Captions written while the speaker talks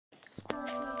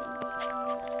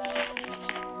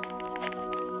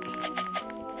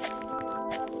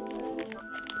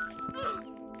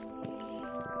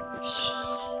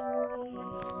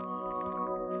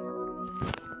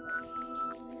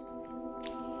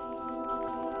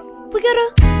We got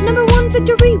a #1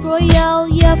 victory royale.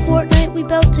 Yeah, Fortnite, we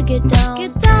bout to get down.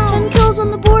 10 kills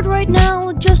on the board right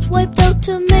now. Just wiped out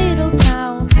Tomato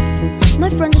Town. My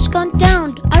friend just got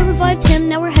downed. I revived him,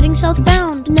 now we're heading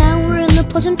southbound. Now we're in the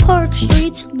Pleasant Park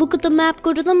streets. Look at the map,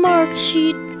 go to the marked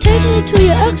sheet. Take me to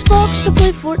your Xbox to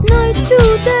play Fortnite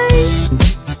today.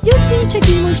 You can take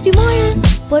me Moisty Mire,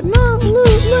 but not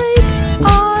Loot Lake.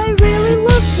 I really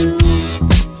love to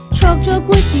Chug Jug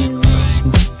with you.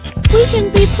 We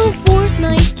can be pro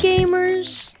Fortnite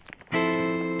gamers.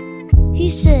 He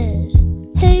said,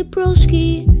 hey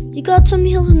broski, you got some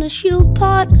heals in a shield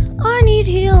pot? I need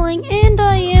healing and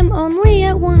I am only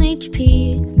at 1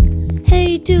 HP.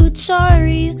 Hey dude,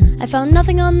 sorry, I found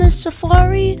nothing on this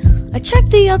safari. I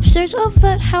checked the upstairs of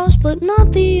that house, but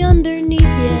not the underneath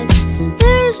yet.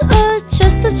 There's a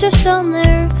chest that's just down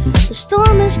there. The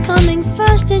storm is coming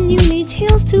fast and you need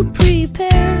heals to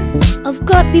prepare. I've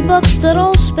got V-Bucks that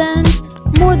I'll spend,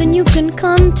 more than you can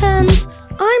contend.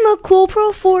 I'm a cool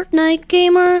pro Fortnite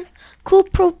gamer. Cool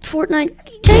pro Fortnite.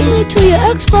 Take me to your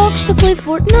Xbox to play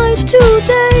Fortnite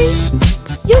today.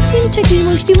 You can take me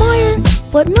Moisty Mire,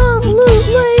 but not Loot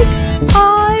Lake.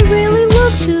 I really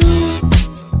love to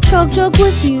Chug Jug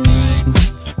with you.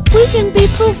 We can be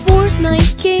pro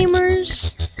Fortnite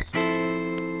gamers.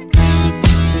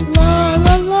 La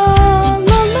la la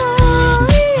la la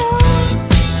yeah.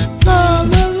 La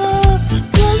la la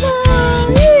la la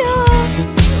yeah.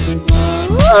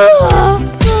 La la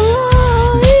la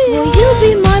yeah. Will you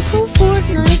be my pro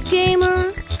Fortnite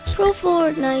gamer? Pro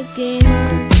Fortnite gamer.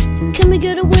 Can we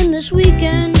get a win this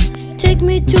weekend? Take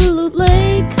me to Loot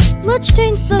Lake. Let's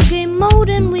change the game mode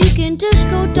and we can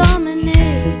disco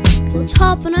dominate. Let's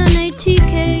hop in an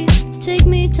ATK, take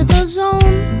me to the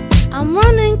zone. I'm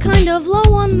running kind of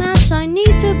low on mats, I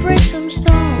need to break some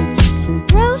stones.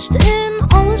 Roast in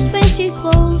all his fancy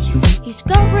clothes. He's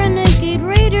got Renegade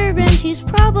Raider and he's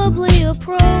probably a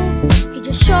pro. He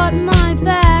just shot in my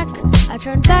back, I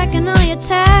turn back and I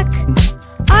attack.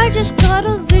 I just got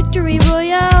a victory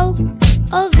royale.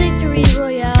 A victory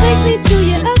royale. Take me to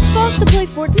your Xbox to play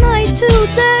Fortnite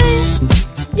today.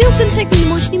 You can take me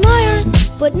Moisty Mire,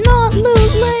 but not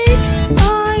Loot Lake.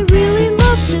 I really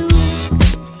love to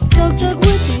Chug Jug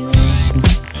with you.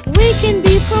 We can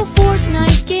be pro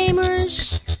Fortnite